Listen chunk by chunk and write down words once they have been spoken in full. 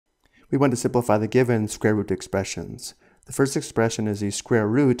we want to simplify the given square root expressions. The first expression is the square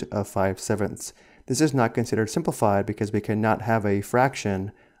root of 5/7. This is not considered simplified because we cannot have a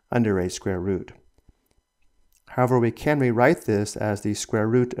fraction under a square root. However, we can rewrite this as the square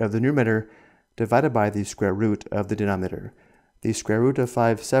root of the numerator divided by the square root of the denominator. The square root of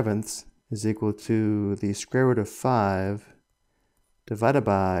 5/7 is equal to the square root of 5 divided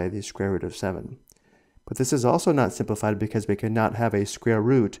by the square root of 7. But this is also not simplified because we cannot have a square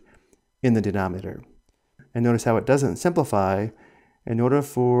root in the denominator. And notice how it doesn't simplify. In order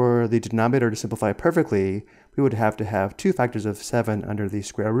for the denominator to simplify perfectly, we would have to have 2 factors of 7 under the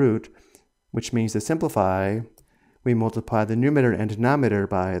square root, which means to simplify, we multiply the numerator and denominator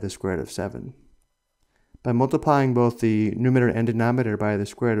by the square root of 7. By multiplying both the numerator and denominator by the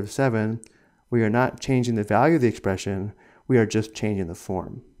square root of 7, we are not changing the value of the expression, we are just changing the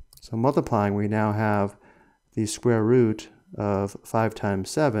form. So multiplying, we now have the square root of 5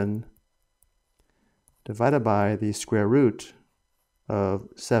 times 7 divided by the square root of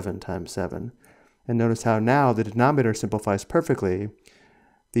 7 times 7. And notice how now the denominator simplifies perfectly.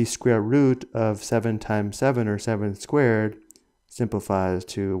 The square root of 7 times 7, or 7 squared, simplifies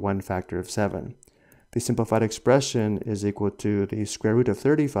to 1 factor of 7. The simplified expression is equal to the square root of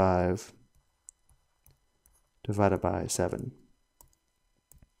 35 divided by 7.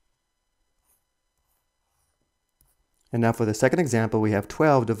 And now for the second example, we have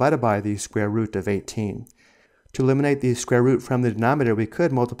 12 divided by the square root of 18. To eliminate the square root from the denominator, we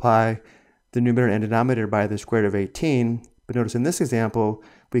could multiply the numerator and denominator by the square root of 18, but notice in this example,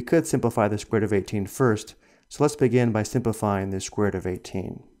 we could simplify the square root of 18 first. So let's begin by simplifying the square root of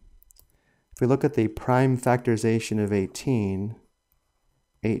 18. If we look at the prime factorization of 18,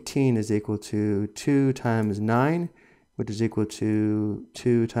 18 is equal to 2 times 9, which is equal to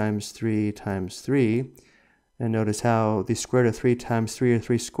 2 times 3 times 3. And notice how the square root of 3 times 3, or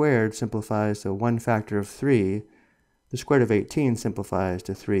 3 squared, simplifies to 1 factor of 3. The square root of 18 simplifies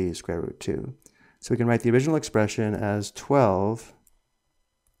to 3 square root 2. So we can write the original expression as 12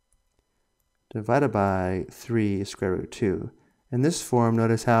 divided by 3 square root 2. In this form,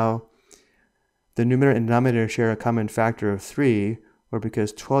 notice how the numerator and denominator share a common factor of 3, or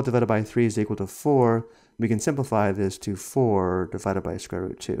because 12 divided by 3 is equal to 4, we can simplify this to 4 divided by square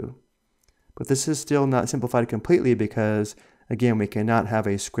root 2. But this is still not simplified completely because, again, we cannot have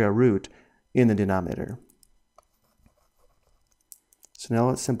a square root in the denominator. So now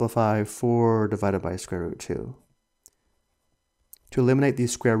let's simplify 4 divided by square root 2. To eliminate the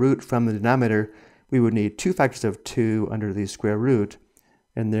square root from the denominator, we would need 2 factors of 2 under the square root,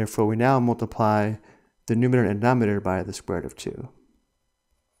 and therefore we now multiply the numerator and denominator by the square root of 2.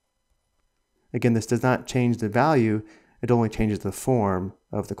 Again, this does not change the value, it only changes the form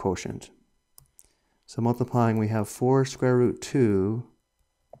of the quotient. So multiplying, we have 4 square root 2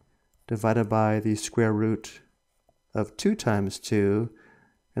 divided by the square root of 2 times 2,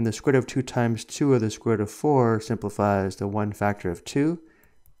 and the square root of 2 times 2, or the square root of 4, simplifies to 1 factor of 2,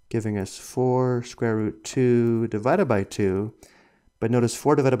 giving us 4 square root 2 divided by 2. But notice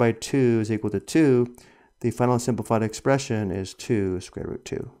 4 divided by 2 is equal to 2. The final simplified expression is 2 square root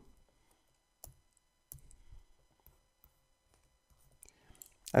 2.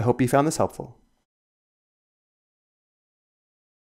 I hope you found this helpful.